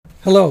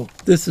Hello,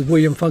 this is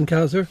William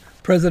Funkhauser,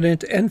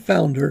 President and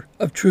founder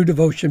of True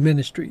Devotion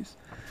Ministries,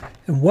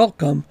 and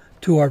welcome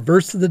to our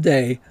Verse of the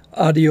Day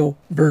audio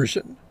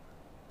version.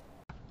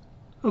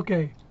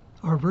 Okay,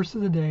 our Verse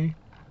of the Day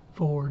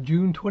for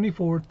June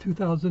 24th,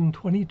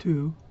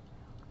 2022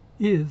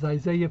 is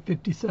Isaiah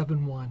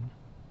 57:1.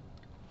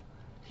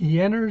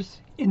 He enters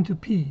into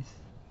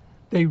peace.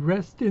 They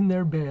rest in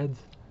their beds,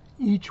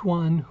 each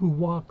one who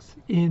walks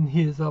in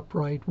his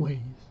upright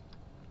ways.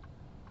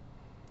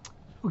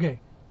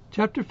 Okay.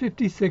 Chapter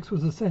 56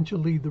 was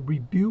essentially the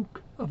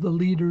rebuke of the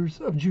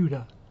leaders of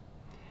Judah.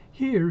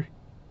 Here,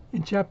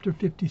 in chapter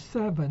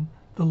 57,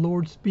 the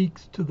Lord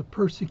speaks to the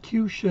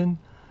persecution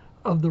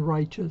of the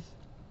righteous.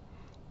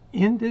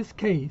 In this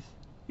case,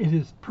 it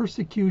is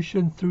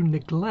persecution through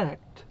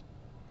neglect.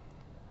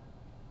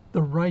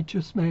 The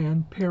righteous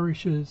man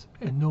perishes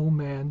and no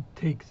man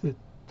takes it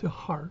to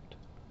heart.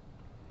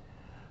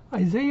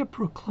 Isaiah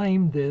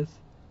proclaimed this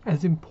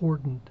as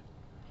important.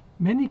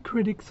 Many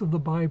critics of the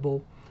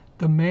Bible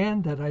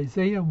demand that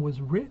Isaiah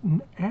was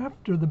written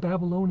after the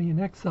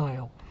Babylonian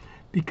exile,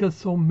 because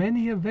so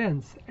many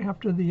events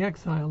after the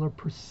exile are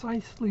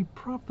precisely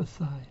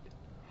prophesied.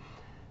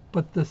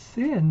 But the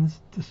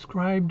sins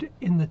described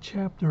in the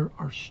chapter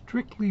are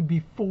strictly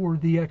before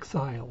the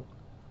exile.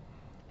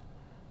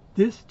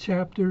 This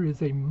chapter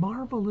is a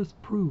marvelous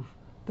proof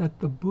that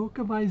the book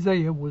of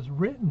Isaiah was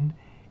written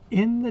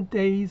in the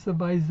days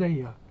of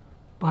Isaiah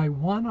by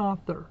one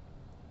author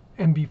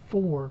and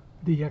before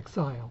the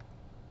exile.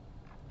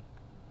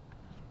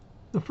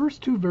 The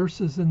first two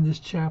verses in this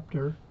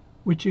chapter,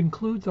 which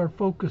includes our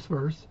focus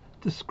verse,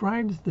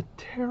 describes the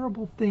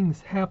terrible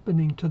things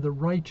happening to the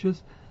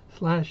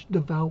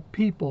righteous/devout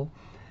people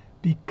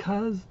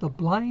because the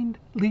blind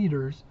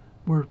leaders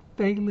were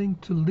failing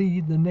to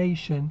lead the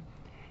nation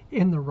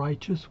in the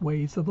righteous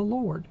ways of the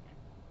Lord.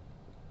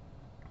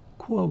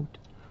 Quote,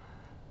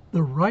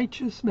 "The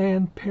righteous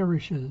man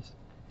perishes,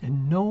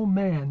 and no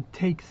man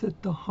takes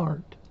it to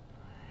heart,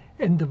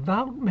 and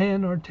devout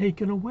men are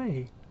taken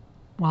away,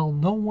 while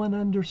no one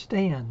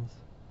understands.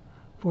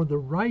 For the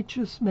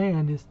righteous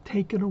man is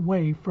taken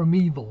away from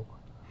evil.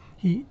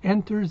 He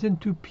enters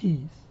into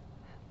peace.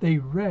 They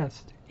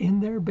rest in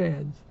their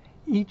beds,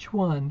 each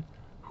one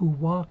who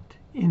walked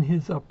in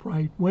his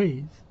upright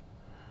ways."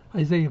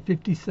 Isaiah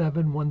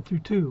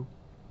 57:1-2.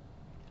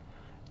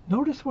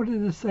 Notice what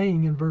it is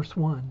saying in verse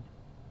 1.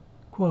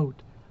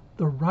 Quote,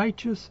 "The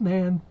righteous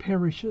man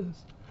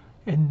perishes,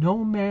 and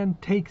no man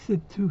takes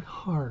it to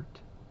heart."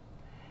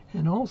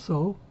 And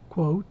also,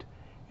 quote,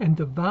 "And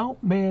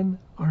devout men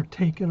are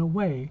taken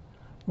away,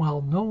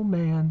 while no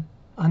man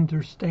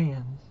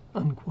understands."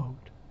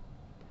 Unquote.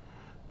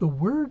 The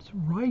words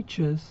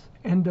righteous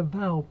and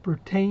devout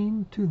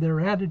pertain to their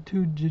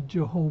attitude to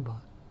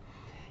Jehovah.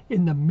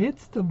 In the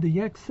midst of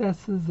the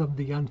excesses of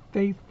the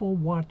unfaithful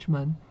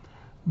watchmen,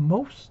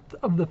 most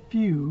of the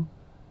few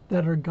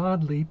that are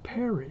godly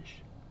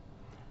perish,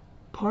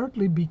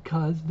 partly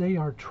because they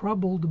are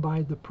troubled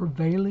by the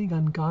prevailing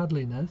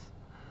ungodliness,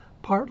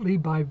 partly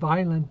by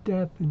violent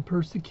death and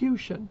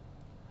persecution,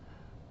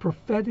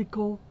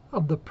 prophetical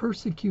of the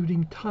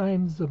persecuting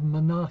times of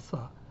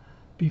Manasseh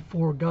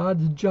before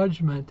God's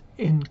judgment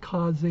in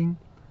causing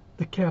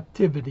the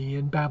captivity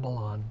in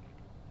Babylon.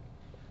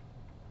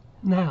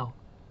 Now,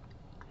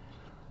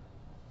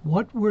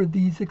 what were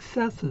these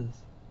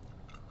excesses?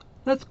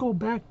 Let's go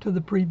back to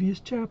the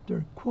previous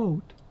chapter.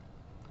 Quote,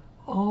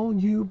 "All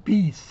you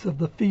beasts of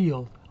the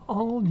field,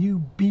 all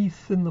you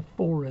beasts in the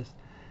forest,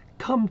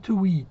 come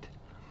to eat.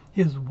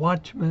 His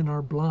watchmen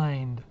are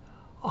blind.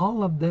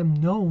 All of them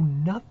know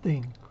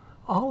nothing.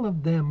 All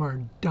of them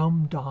are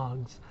dumb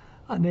dogs,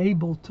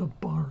 unable to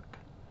bark.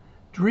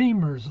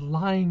 Dreamers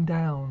lying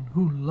down,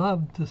 who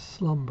love to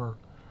slumber.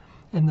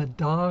 And the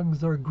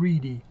dogs are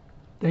greedy.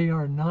 They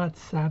are not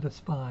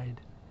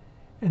satisfied.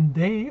 And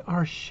they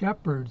are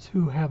shepherds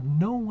who have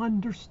no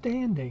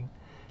understanding.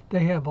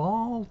 They have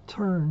all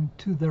turned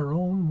to their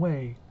own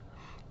way,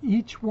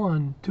 each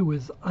one to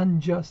his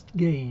unjust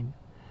gain.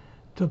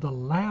 To the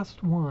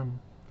last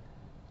one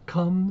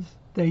comes,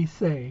 they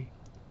say,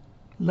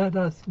 'Let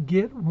us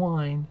get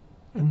wine,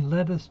 and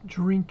let us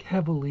drink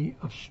heavily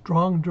of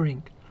strong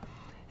drink,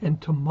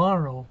 and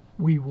tomorrow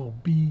we will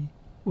be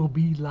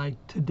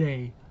like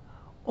today,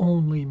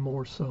 only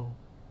more so.'"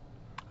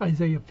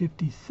 Isaiah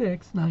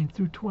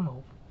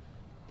 56:9-12.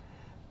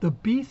 The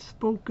beasts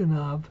spoken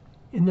of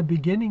in the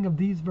beginning of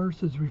these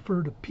verses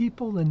refer to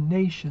people and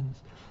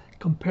nations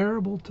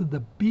comparable to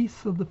the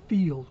beasts of the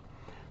field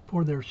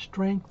for their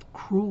strength,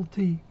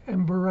 cruelty,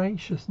 and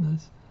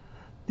voraciousness.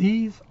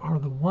 These are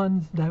the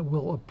ones that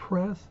will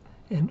oppress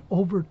and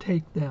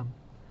overtake them,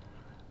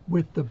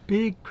 with the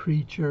big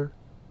creature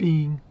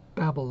being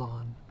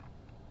Babylon.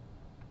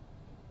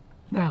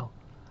 Now,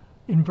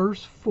 in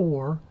verse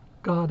 4,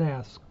 God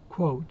asks,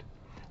 quote,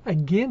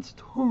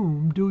 "Against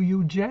whom do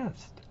you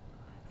jest?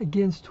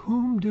 Against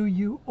whom do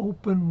you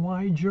open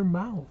wide your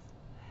mouth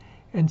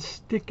and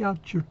stick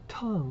out your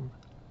tongue?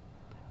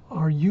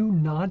 Are you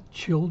not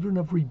children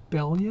of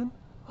rebellion,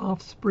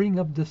 offspring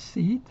of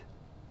deceit?"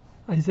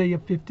 Isaiah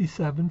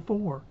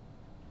 57:4.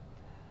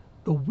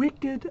 The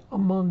wicked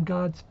among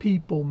God's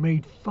people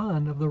made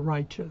fun of the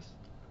righteous.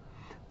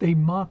 They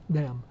mocked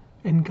them,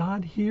 and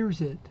God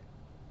hears it.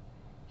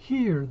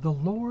 Here the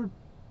Lord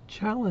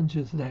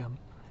challenges them,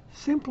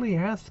 simply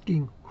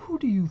asking, "Who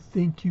do you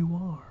think you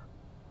are?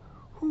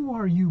 Who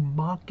are you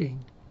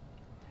mocking?"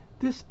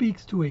 This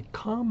speaks to a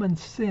common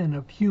sin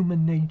of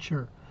human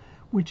nature,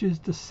 which is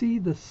to see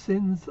the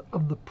sins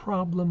of the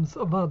problems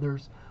of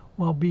others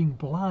while being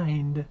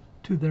blind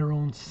to their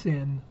own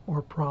sin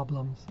or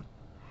problems.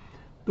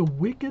 The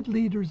wicked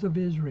leaders of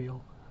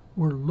Israel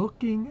were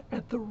looking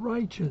at the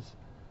righteous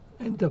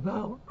and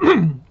devout,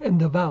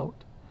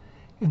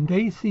 and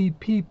they see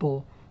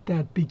people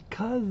that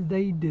because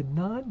they did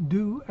not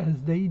do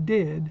as they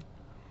did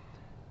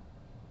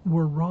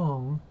were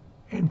wrong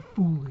and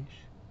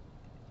foolish.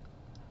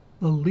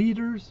 The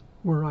leaders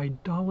were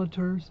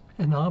idolaters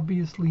and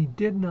obviously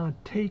did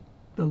not take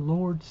the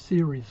Lord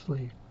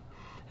seriously.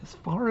 As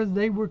far as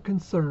they were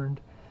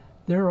concerned,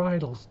 their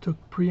idols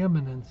took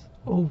preeminence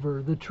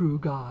over the true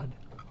God.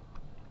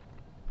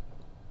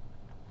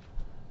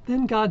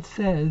 Then God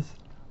says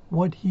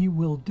what he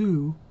will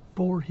do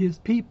for his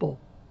people.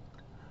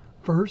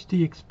 First,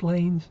 he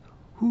explains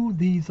who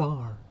these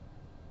are.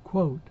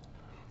 Quote,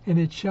 "And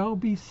it shall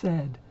be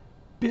said,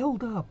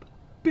 build up,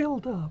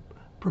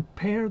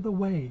 prepare the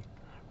way,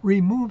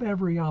 remove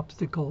every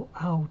obstacle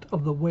out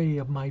of the way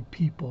of my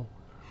people.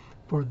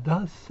 For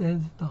thus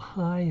says the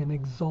high and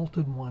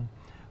exalted one,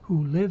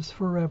 who lives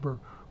forever,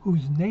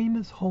 whose name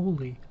is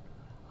holy.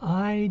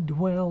 I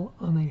dwell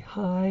on a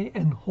high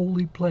and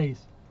holy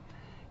place,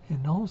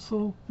 and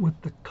also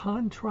with the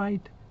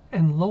contrite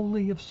and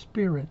lowly of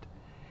spirit,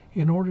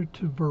 in order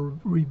to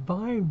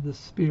revive the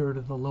spirit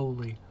of the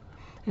lowly,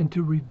 and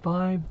to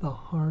revive the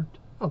heart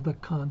of the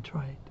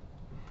contrite."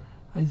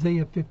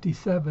 Isaiah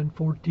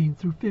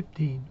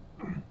 57:14-15.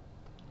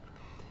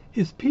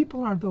 His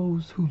people are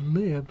those who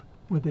live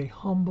with a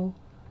humble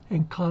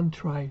and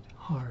contrite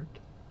heart.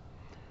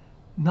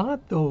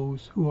 Not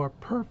those who are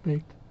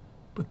perfect,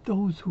 but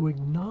those who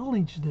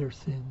acknowledge their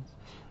sins,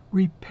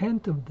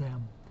 repent of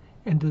them,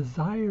 and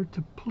desire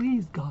to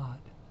please God.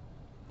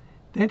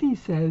 Then he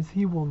says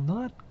he will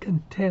not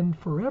contend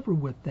forever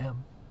with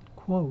them.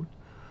 Quote,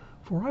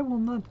 "For I will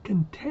not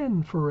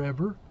contend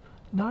forever,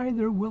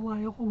 neither will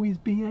I always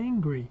be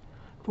angry,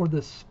 for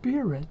the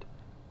spirit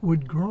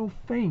would grow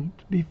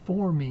faint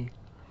before me,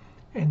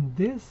 and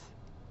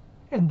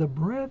the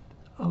breath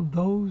of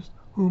those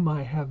whom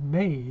I have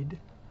made,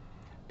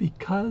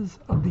 because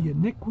of the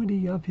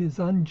iniquity of his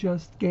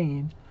unjust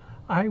gain,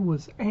 I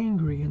was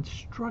angry and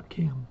struck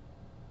him.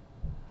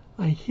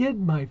 I hid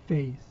my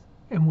face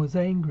and was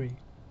angry,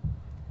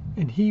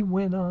 and he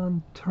went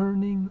on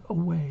turning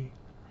away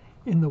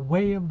in the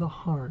way of the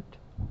heart.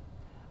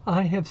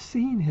 I have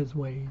seen his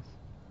ways,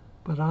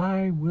 but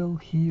I will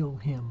heal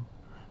him.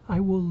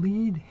 I will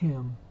lead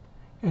him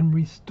and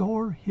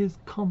restore his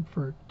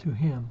comfort to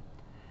him,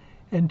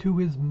 and to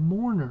his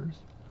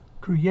mourners,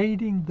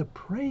 creating the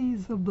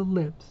praise of the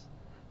lips.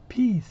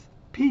 Peace,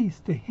 peace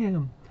to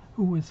him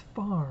who is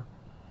far,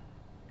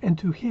 and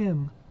to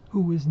him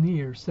who is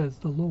near, says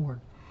the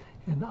Lord,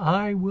 and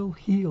I will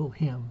heal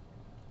him."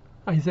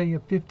 Isaiah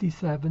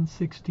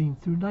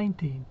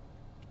 57:16-19.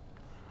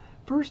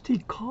 First, he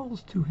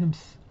calls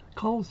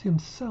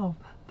himself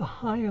the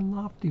high and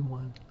lofty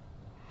one,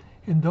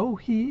 and though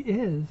he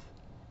is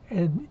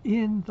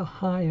in the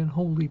high and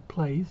holy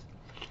place,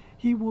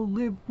 he will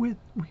live with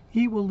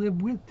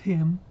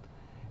him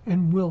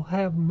and will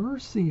have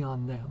mercy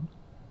on them.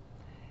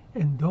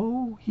 And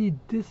though he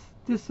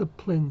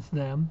disciplines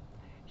them,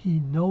 he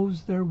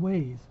knows their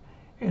ways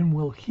and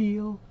will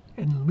heal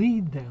and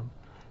lead them,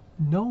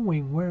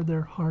 knowing where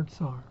their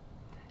hearts are,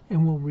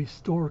 and will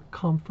restore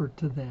comfort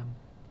to them.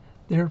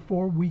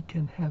 Therefore we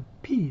can have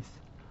peace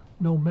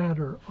no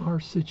matter our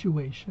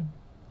situation.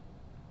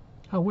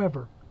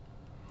 However,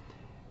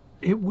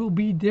 it will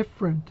be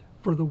different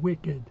for the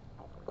wicked.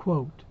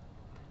 Quote,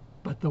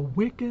 "But the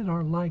wicked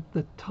are like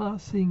the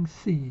tossing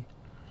sea,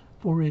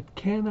 for it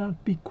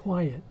cannot be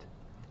quiet,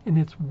 and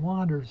its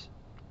waters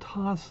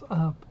toss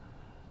up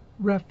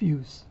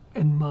refuse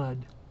and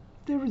mud.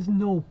 There is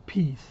no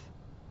peace,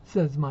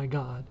 says my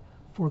God,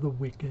 for the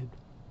wicked."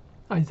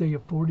 Isaiah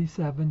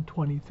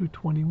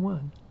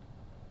 47:20-21.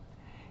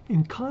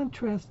 In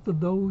contrast to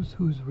those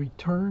who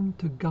return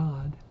to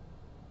God,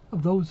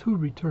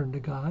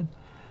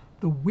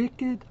 the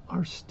wicked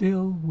are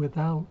still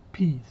without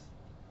peace.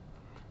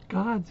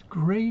 God's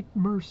great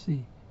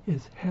mercy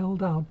is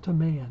held out to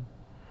man,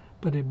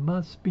 but it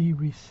must be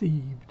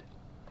received.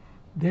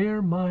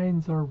 Their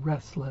minds are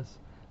restless,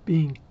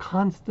 being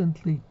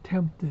constantly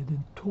tempted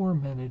and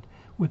tormented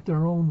with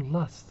their own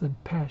lusts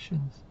and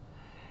passions,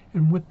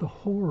 and with the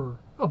horror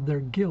of their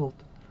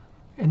guilt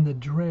and the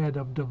dread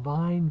of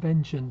divine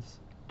vengeance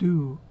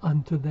due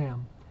unto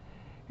them,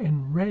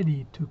 and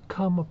ready to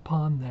come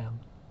upon them.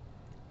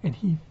 And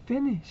he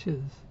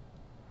finishes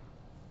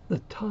the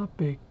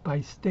topic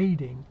by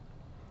stating,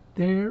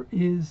 "There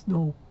is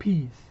no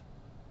peace,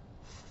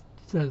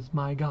 says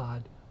my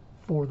God,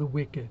 for the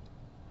wicked."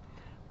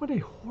 What a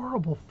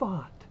horrible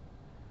thought.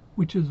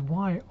 which is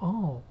why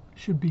all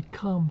should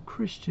become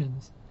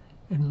Christians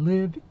and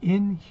live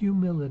in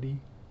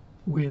humility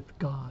with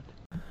God.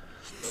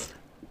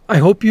 I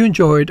hope you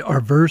enjoyed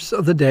our verse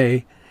of the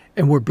day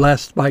and were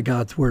blessed by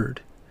God's Word.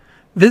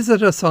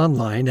 Visit us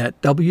online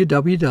at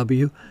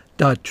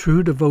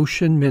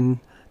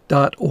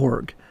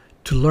www.truedevotionmin.org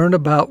to learn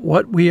about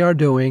what we are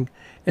doing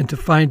and to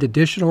find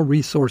additional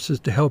resources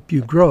to help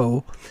you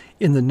grow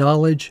in the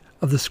knowledge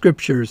of the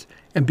Scriptures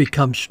and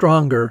become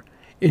stronger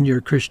in your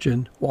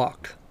Christian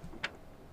walk.